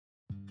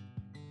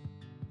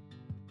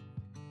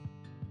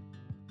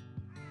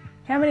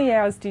How many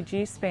hours did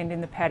you spend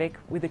in the paddock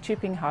with a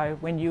chipping hoe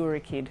when you were a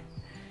kid?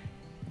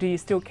 Do you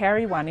still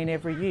carry one in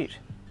every ute?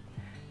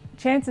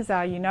 Chances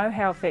are you know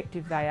how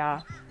effective they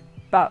are,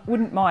 but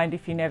wouldn't mind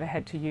if you never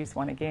had to use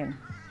one again.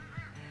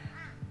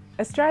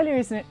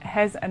 Australia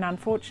has an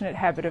unfortunate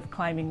habit of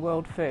claiming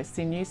world firsts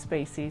in new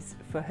species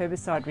for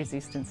herbicide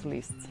resistance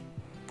lists.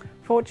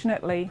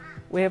 Fortunately,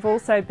 we have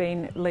also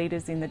been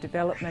leaders in the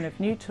development of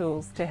new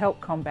tools to help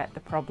combat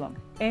the problem.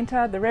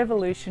 Enter the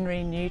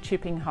revolutionary new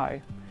chipping hoe,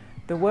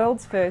 the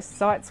world's first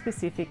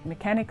site-specific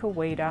mechanical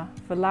weeder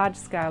for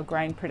large-scale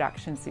grain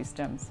production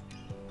systems.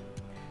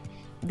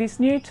 This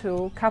new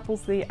tool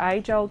couples the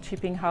age-old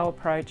chipping hoe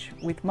approach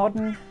with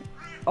modern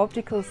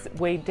optical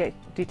weed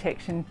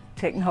detection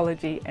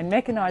technology and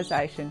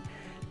mechanisation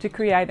to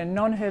create a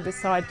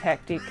non-herbicide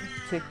tactic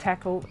to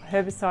tackle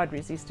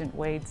herbicide-resistant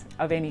weeds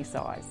of any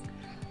size.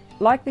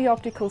 Like the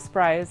optical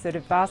sprayers that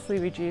have vastly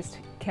reduced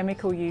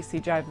chemical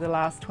usage over the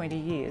last 20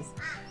 years,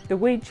 the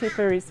weed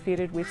chipper is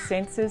fitted with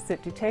sensors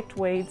that detect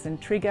weeds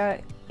and trigger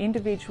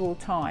individual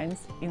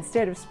tines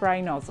instead of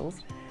spray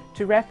nozzles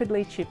to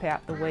rapidly chip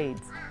out the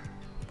weeds.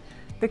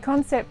 The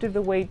concept of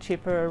the weed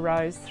chipper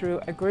arose through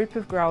a group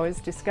of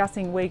growers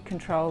discussing weed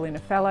control in a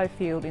fallow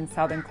field in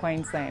southern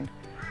Queensland,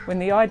 when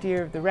the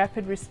idea of the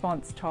rapid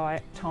response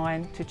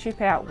tine to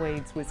chip out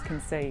weeds was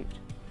conceived.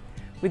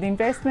 With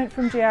investment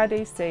from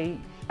GRDC,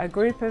 a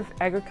group of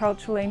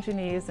agricultural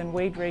engineers and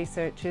weed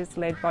researchers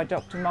led by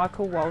Dr.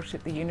 Michael Walsh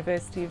at the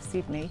University of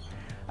Sydney,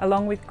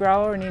 along with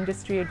grower and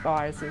industry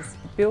advisors,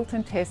 built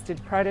and tested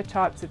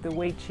prototypes of the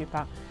weed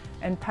chipper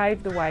and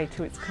paved the way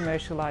to its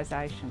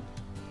commercialisation.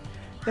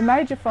 The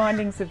major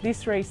findings of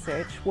this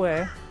research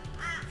were,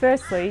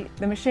 firstly,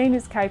 the machine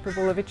is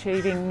capable of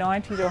achieving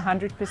 90 to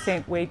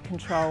 100% weed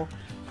control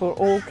for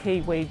all key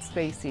weed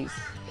species,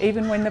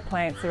 even when the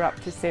plants are up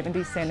to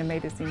 70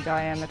 centimetres in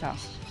diameter.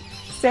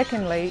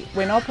 Secondly,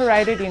 when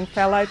operated in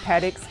fallow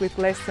paddocks with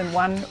less than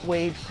one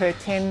weed per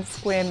 10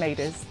 square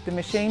metres, the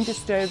machine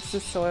disturbs the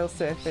soil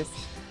surface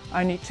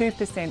only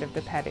 2% of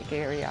the paddock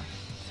area.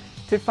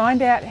 To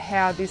find out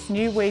how this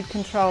new weed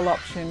control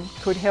option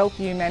could help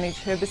you manage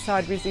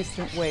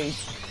herbicide-resistant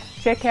weeds,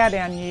 check out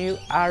our new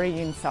AHRI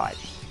Insight.